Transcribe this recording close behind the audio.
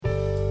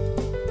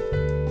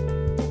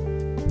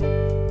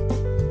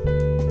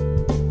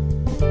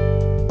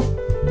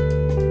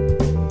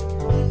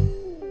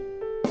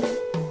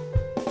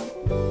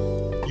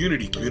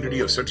Unity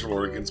Community of Central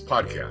Oregon's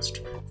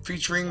podcast,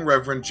 featuring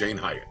Reverend Jane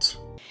Hyatt.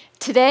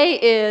 Today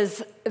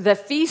is the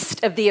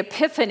Feast of the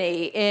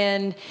Epiphany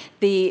in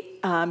the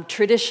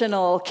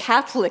traditional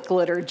Catholic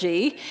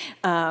liturgy,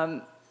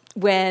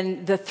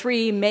 when the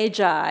three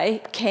magi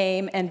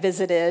came and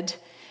visited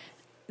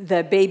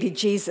the baby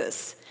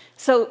Jesus.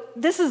 So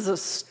this is a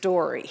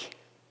story,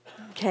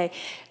 okay?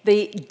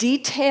 The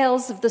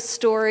details of the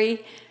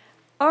story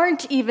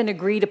aren't even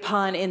agreed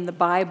upon in the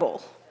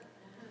Bible.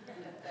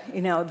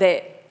 You know,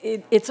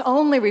 it's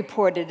only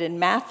reported in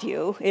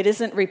Matthew. It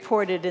isn't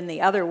reported in the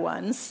other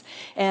ones.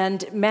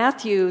 And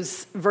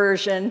Matthew's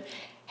version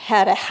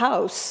had a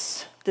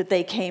house that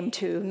they came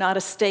to, not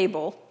a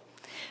stable.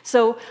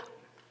 So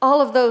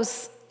all of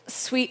those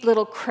sweet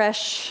little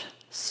creche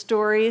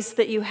stories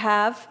that you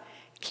have,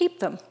 keep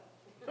them.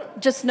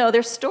 Just know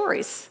they're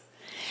stories.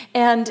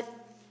 And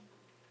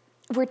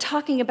we're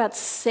talking about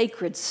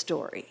sacred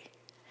story.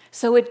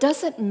 So it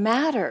doesn't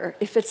matter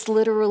if it's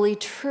literally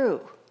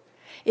true.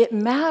 It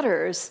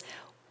matters,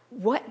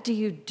 what do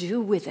you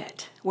do with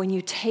it when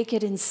you take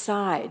it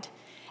inside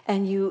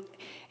and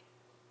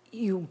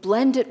you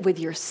blend it with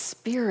your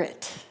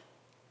spirit?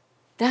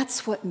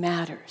 That's what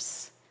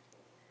matters.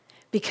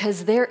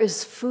 Because there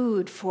is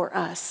food for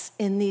us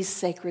in these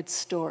sacred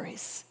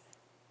stories.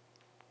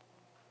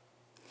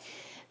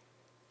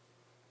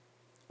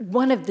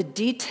 One of the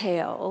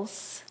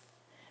details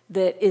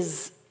that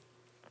is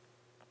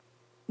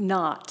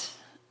not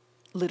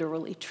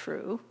literally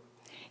true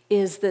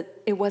is that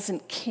it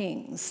wasn't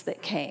kings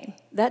that came.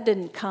 That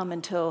didn't come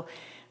until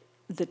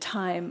the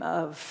time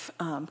of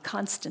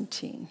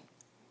Constantine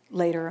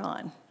later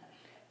on.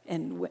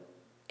 And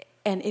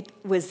it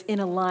was in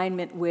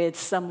alignment with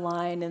some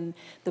line in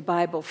the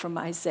Bible from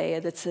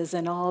Isaiah that says,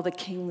 "And all the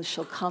kings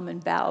shall come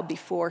and bow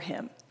before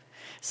him."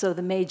 So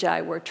the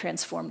Magi were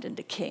transformed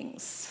into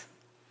kings.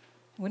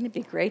 Wouldn't it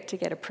be great to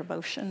get a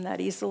promotion that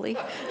easily?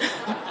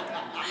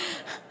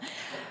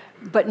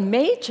 But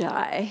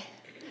Magi,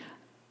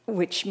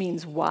 which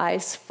means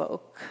wise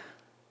folk,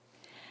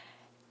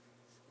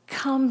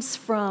 comes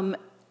from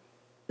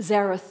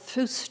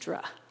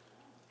Zarathustra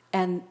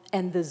and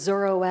the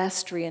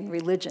Zoroastrian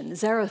religion.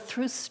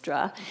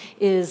 Zarathustra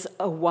is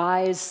a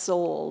wise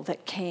soul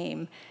that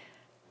came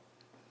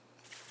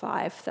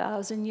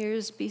 5,000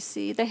 years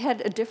BC. They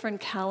had a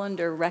different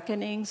calendar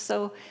reckoning,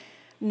 so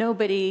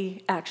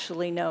nobody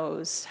actually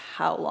knows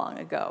how long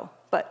ago,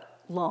 but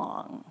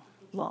long,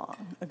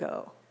 long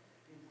ago.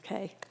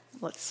 Okay,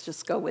 let's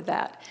just go with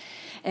that.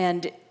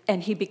 And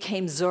he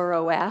became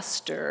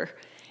Zoroaster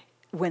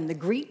when the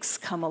Greeks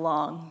come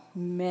along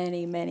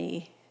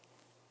many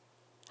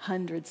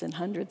hundreds and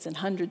hundreds and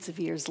hundreds of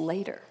years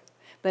later.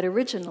 But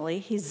originally,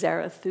 he's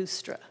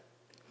Zarathustra.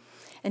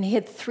 And he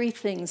had three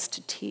things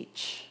to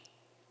teach.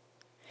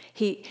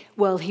 He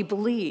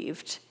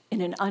believed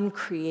in an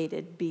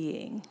uncreated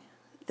being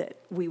that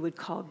we would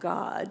call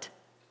God.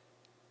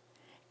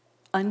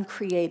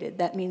 Uncreated,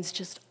 that means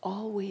just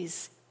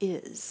always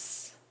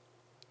is.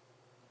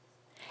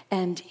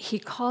 And he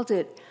called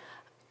it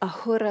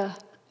Ahura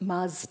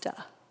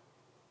Mazda,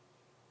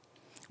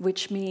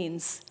 which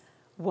means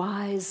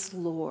wise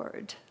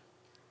Lord.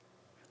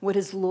 What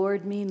does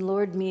Lord mean?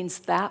 Lord means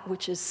that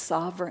which is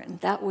sovereign,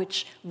 that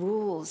which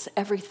rules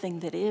everything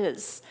that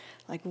is,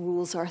 like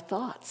rules our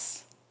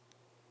thoughts.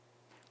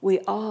 We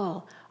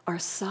all are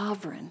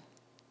sovereign.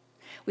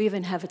 We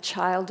even have a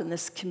child in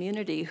this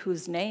community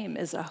whose name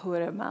is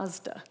Ahura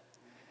Mazda.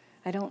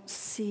 I don't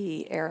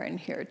see Aaron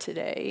here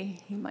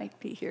today. He might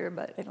be here,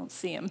 but I don't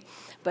see him.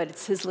 But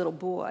it's his little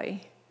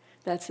boy.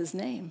 That's his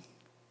name.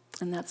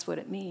 And that's what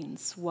it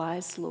means,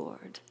 wise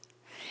Lord.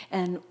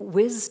 And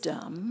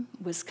wisdom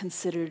was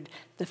considered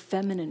the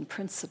feminine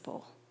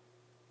principle.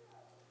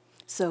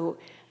 So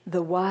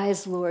the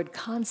wise Lord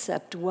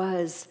concept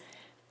was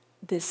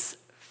this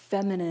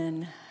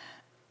feminine,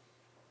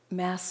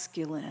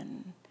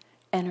 masculine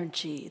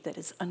energy that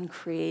is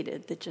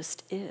uncreated, that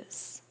just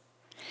is.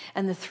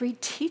 And the three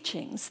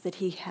teachings that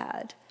he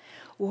had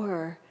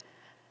were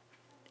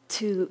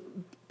to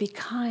be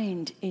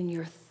kind in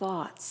your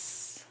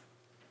thoughts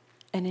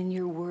and in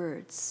your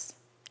words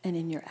and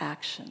in your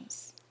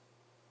actions.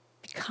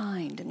 Be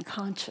kind and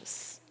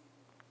conscious.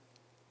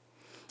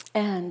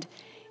 And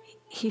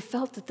he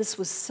felt that this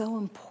was so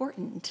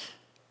important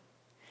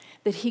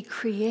that he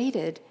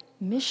created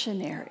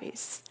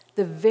missionaries,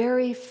 the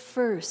very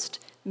first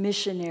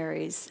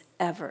missionaries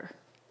ever,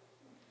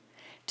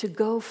 to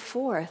go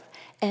forth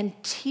and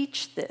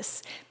teach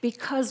this.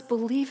 Because,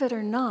 believe it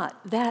or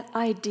not, that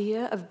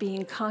idea of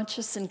being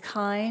conscious and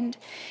kind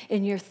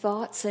in your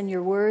thoughts and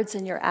your words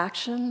and your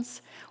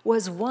actions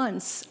was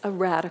once a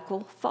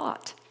radical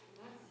thought.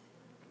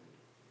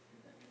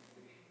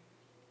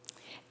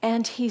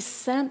 And he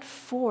sent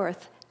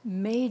forth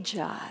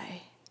magi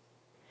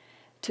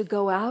to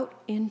go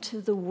out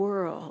into the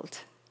world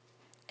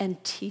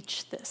and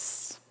teach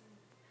this.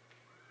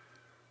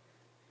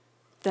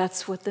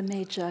 That's what the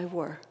magi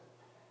were.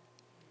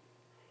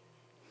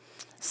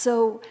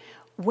 So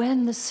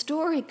when the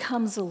story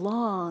comes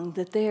along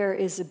that there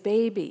is a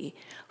baby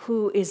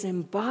who is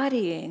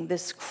embodying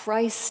this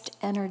Christ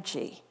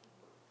energy,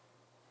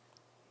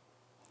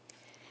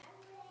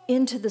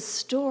 into the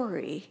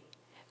story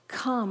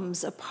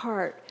comes a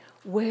part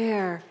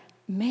where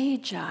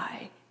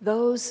magi,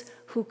 those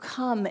who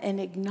come and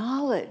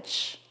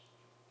acknowledge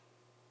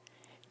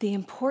the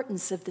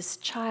importance of this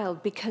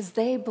child, because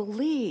they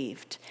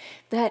believed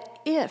that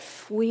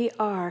if we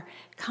are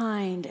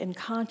kind and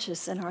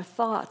conscious in our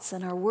thoughts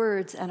and our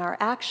words and our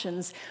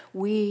actions,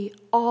 we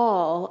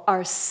all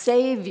are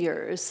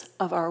saviors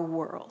of our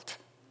world.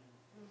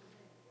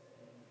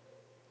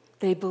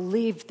 They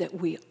believed that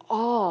we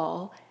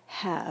all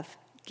have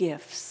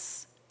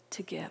gifts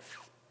to give.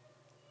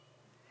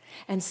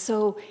 And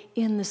so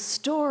in the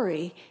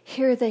story,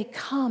 here they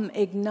come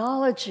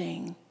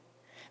acknowledging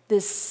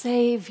this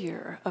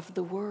Savior of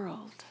the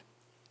world,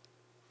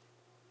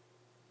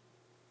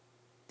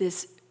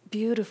 this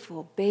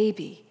beautiful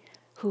baby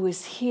who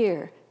is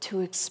here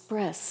to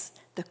express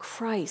the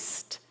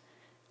Christ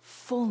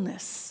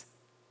fullness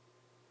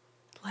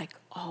like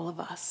all of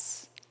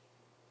us.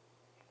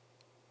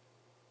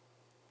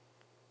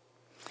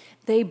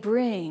 They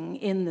bring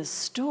in the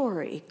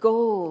story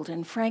gold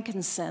and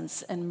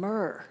frankincense and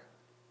myrrh.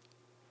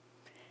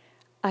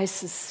 I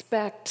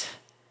suspect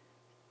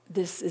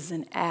this is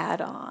an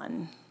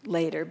add-on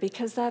later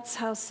because that's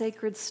how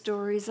sacred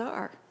stories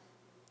are.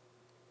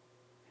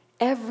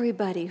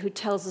 Everybody who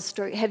tells a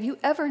story, have you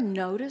ever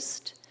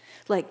noticed,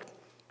 like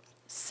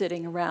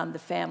sitting around the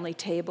family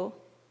table,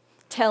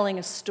 telling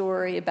a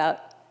story about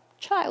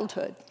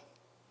childhood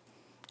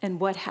and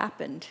what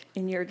happened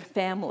in your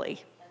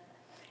family?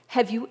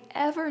 Have you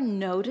ever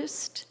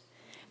noticed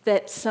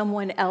that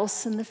someone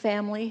else in the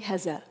family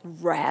has a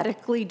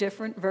radically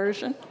different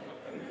version?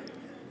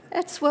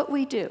 That's what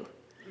we do.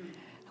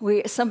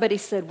 Somebody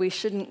said we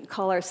shouldn't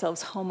call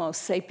ourselves Homo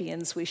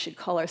sapiens, we should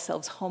call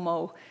ourselves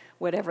Homo,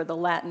 whatever the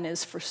Latin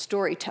is for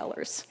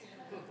storytellers.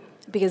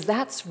 Because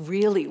that's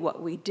really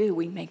what we do.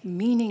 We make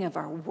meaning of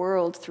our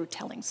world through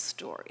telling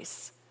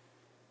stories.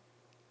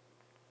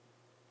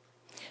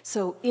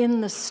 So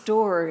in the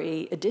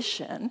story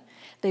edition,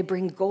 they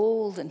bring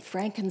gold and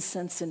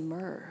frankincense and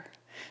myrrh.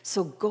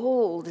 So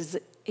gold is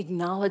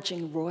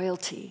acknowledging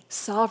royalty,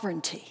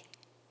 sovereignty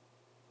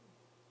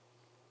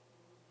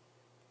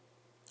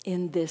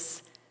in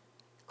this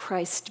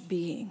Christ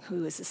being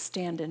who is a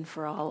stand-in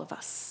for all of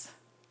us.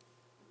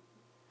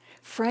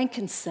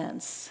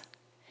 Frankincense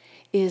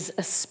is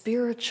a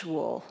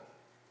spiritual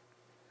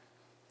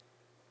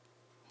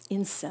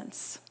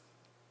incense.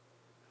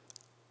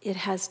 It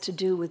has to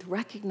do with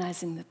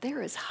recognizing that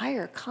there is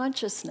higher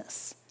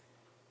consciousness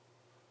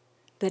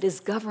that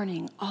is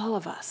governing all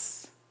of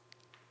us.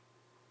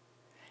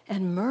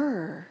 And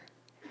myrrh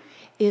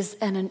is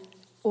an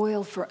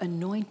oil for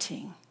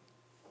anointing,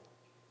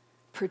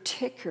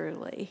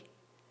 particularly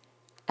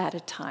at a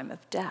time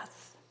of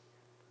death.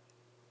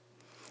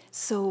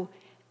 So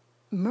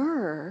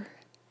myrrh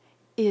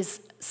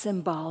is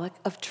symbolic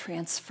of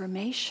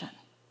transformation.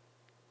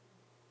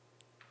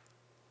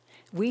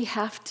 We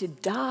have to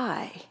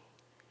die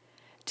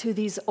to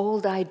these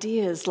old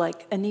ideas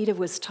like Anita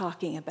was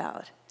talking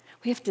about.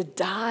 We have to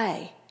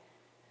die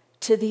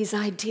to these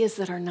ideas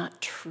that are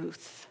not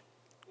truth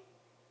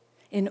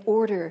in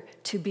order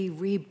to be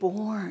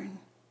reborn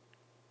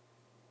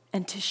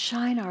and to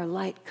shine our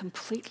light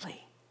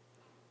completely.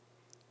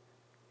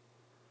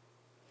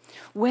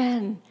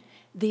 When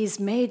these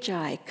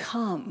magi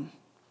come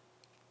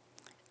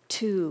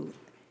to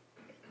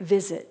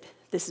visit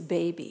this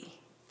baby,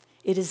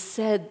 it is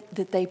said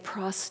that they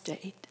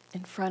prostrate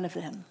in front of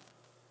him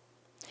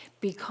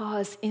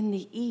because in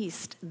the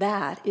East,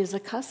 that is a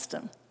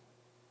custom.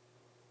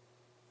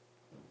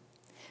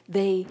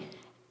 They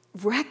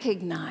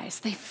recognize,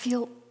 they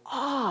feel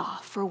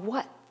awe for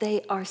what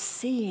they are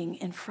seeing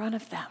in front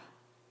of them.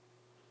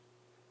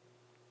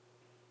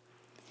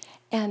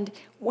 And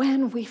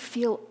when we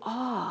feel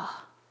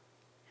awe,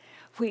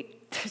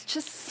 there's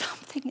just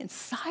something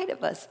inside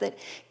of us that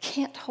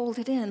can't hold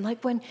it in.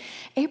 Like when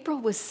April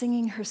was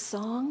singing her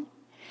song,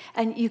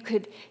 and you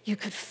could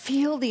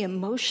feel the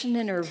emotion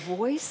in her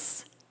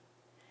voice.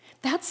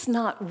 That's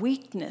not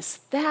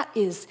weakness. That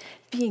is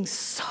being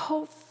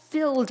so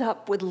filled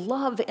up with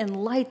love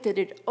and light that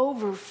it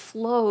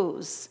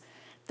overflows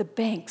the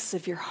banks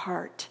of your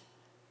heart.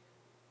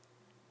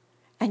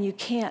 And you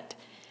can't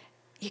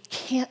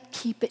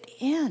keep it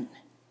in.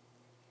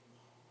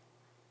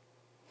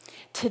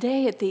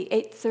 Today at the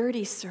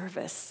 8:30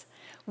 service,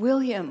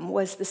 William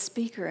was the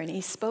speaker and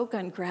he spoke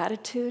on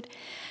gratitude.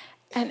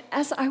 And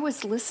as I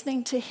was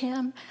listening to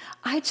him,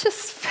 I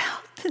just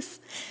felt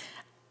this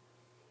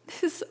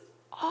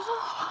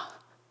awe.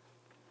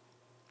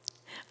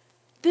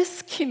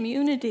 This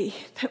community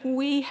that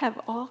we have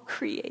all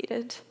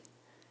created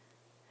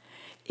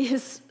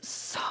is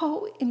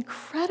so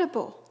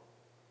incredible.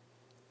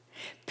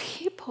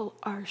 People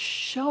are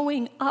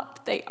showing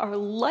up. They are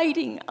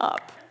lighting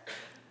up.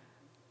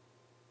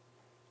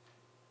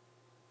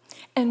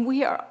 And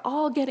we are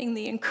all getting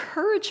the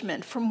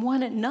encouragement from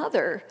one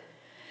another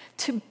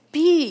to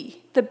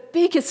be the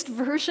biggest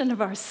version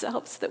of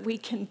ourselves that we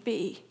can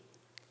be.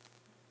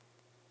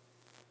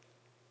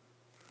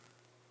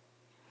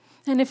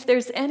 And if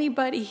there's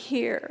anybody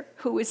here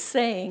who is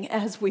saying,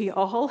 as we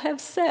all have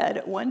said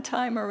at one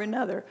time or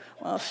another,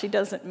 well, she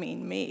doesn't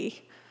mean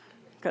me,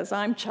 because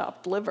I'm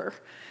chopped liver,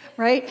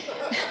 right?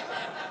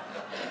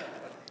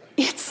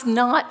 It's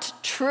not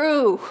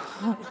true.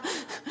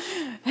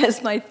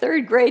 As my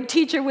third grade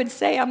teacher would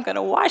say, I'm going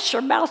to wash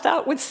your mouth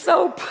out with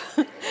soap.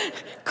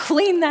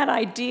 Clean that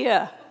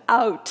idea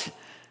out.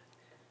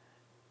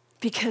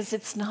 Because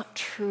it's not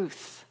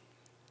truth.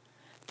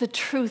 The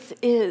truth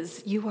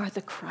is, you are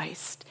the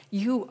Christ.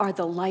 You are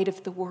the light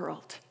of the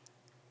world.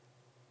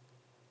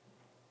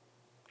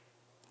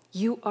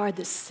 You are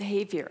the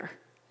Savior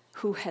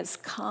who has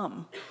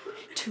come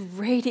to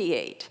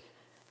radiate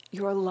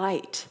your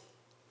light.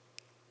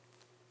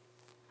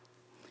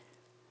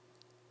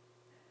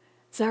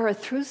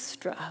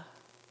 Zarathustra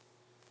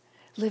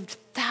lived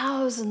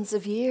thousands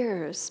of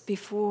years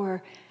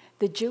before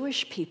the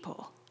Jewish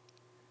people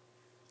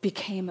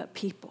became a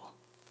people.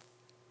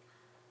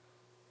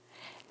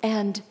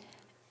 And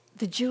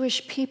the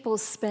Jewish people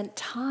spent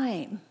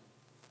time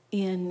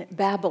in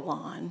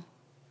Babylon,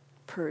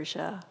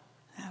 Persia,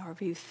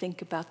 however you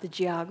think about the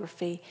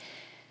geography,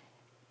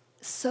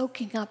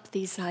 soaking up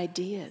these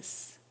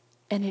ideas.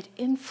 And it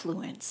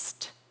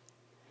influenced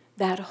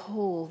that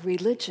whole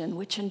religion,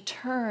 which in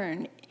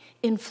turn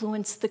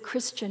influenced the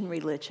Christian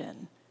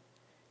religion.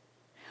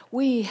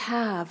 We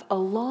have a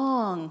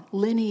long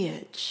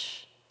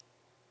lineage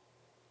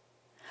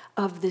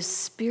of this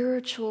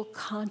spiritual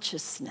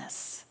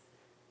consciousness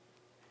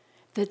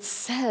that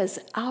says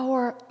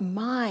our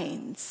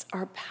minds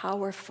are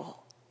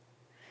powerful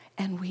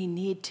and we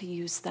need to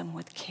use them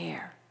with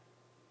care.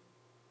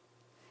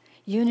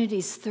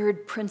 Unity's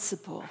third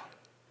principle,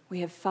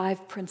 we have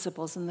 5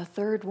 principles, and the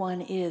third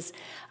one is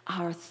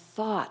our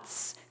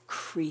thoughts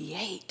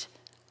create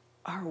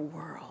our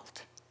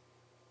world.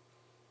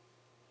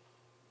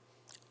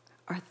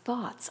 Our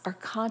thoughts, our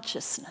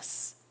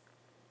consciousness.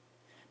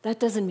 That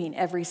doesn't mean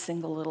every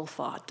single little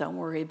thought, don't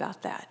worry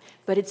about that.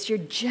 But it's your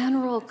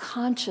general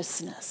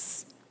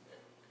consciousness.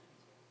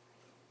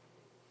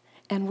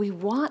 And we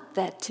want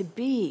that to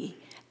be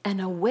an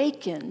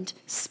awakened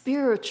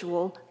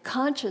spiritual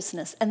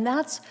consciousness. And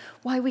that's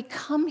why we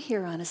come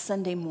here on a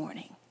Sunday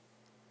morning,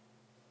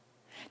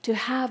 to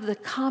have the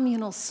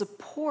communal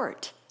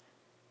support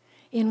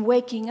in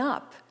waking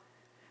up,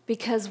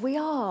 because we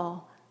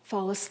all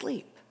fall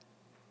asleep.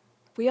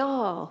 We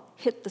all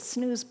hit the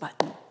snooze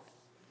button.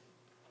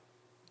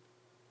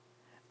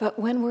 But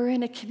when we're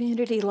in a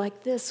community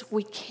like this,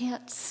 we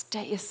can't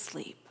stay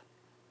asleep.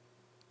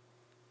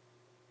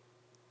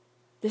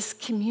 This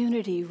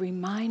community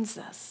reminds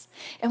us,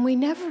 and we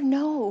never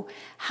know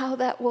how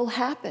that will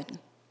happen.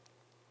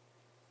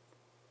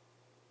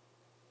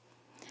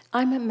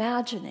 I'm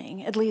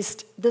imagining, at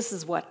least this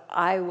is what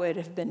I would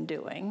have been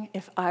doing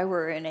if I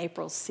were in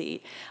April's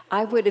seat.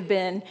 I would have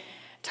been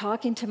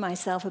talking to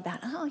myself about,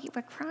 oh, you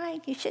were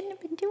crying, you shouldn't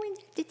have been doing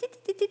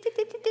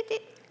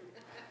that.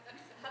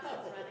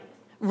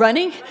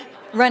 Running?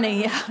 Running,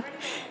 yeah.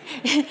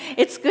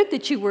 It's good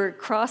that you were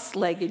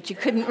cross-legged. You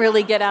couldn't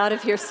really get out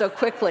of here so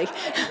quickly.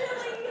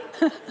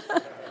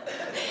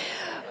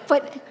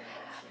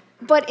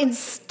 But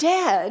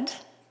instead,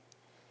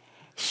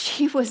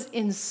 she was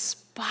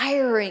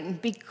inspiring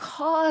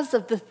because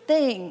of the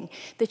thing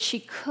that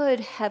she could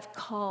have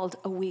called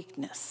a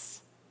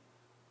weakness.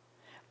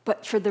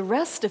 But for the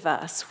rest of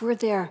us, we're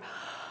there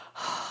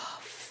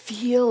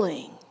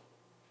feeling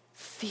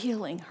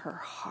her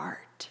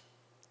heart.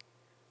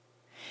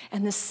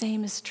 And the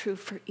same is true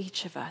for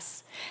each of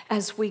us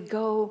as we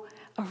go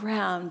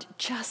around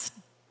just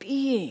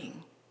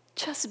being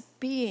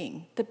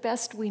the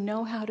best we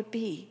know how to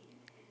be,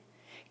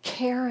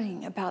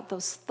 caring about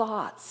those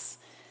thoughts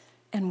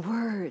and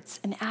words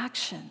and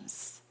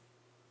actions.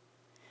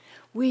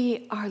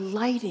 We are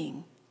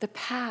lighting the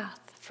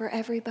path for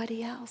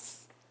everybody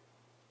else.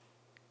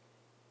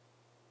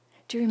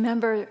 Do you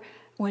remember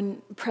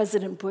when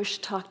President Bush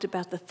talked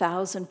about the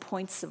 1,000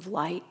 points of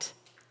light?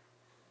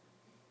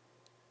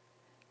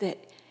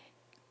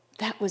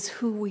 That was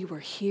who we were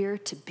here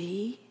to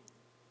be?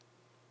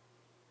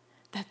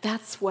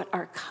 That's what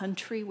our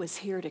country was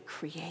here to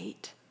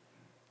create?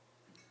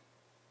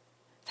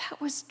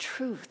 That was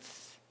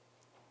truth.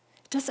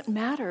 It doesn't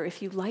matter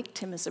if you liked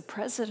him as a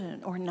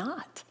president or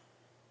not.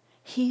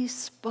 He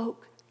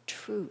spoke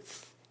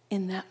truth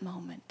in that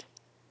moment.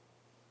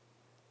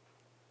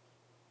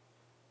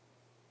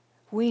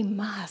 We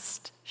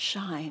must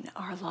shine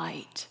our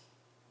light.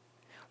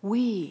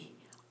 We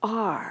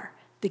are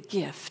the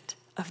gift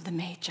of the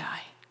Magi.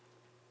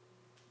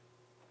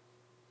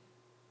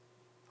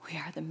 We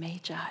are the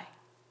Magi.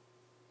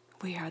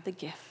 We are the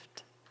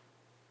gift.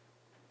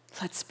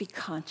 Let's be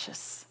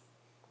conscious.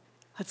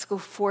 Let's go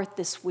forth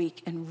this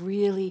week and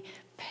really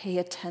pay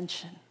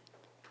attention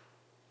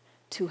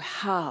to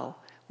how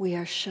we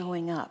are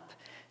showing up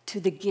to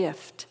the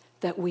gift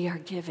that we are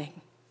giving.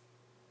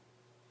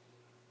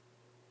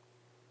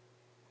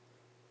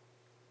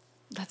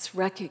 let's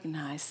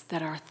recognize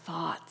that our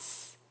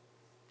thoughts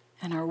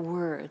and our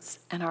words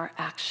and our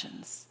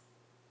actions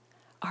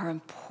are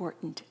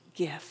important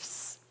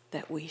gifts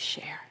that we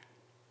share.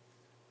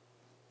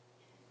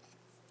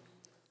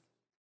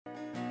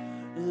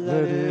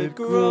 Let it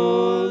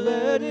grow,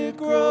 let it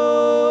grow.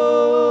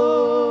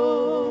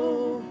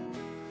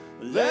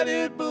 Let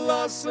it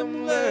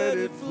blossom, let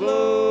it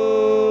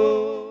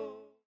flow.